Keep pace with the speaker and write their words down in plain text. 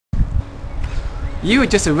You are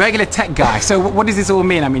just a regular tech guy. So what does this all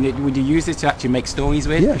mean? I mean, would you use this to actually make stories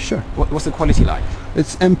with? Yeah, sure. What's the quality like?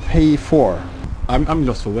 It's MP4. I'm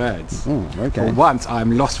lost for words. Oh, okay. For once,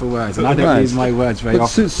 I'm lost for words, and I don't use my words very but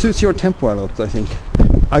often. Suits your tempo a lot, I think.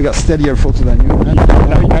 I got steadier photo than you.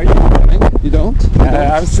 No, You don't?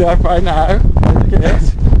 I'm surfed by now. Look at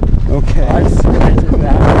this. Okay. I'm straight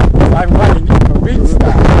now. I'm running Marines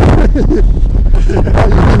now.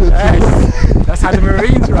 Yes. That's how the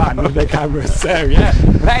Marines run with their cameras. So yeah,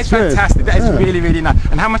 that is fantastic. That is really, really nice.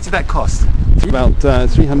 And how much did that cost? About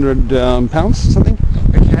 £300 something.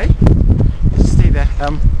 Okay. Stay there.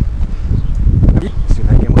 Let's do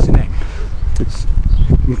that again. What's your name? It's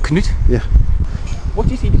Knut. yeah. What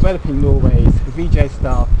do you see developing Norway's VJ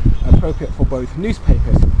style appropriate for both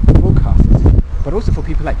newspapers, broadcasters, but also for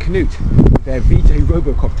people like Knut with their VJ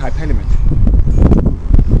Robocop type element?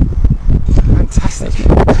 Fantastic.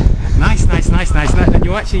 Nice. And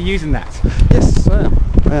you're actually using that? Yes,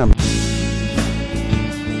 I am.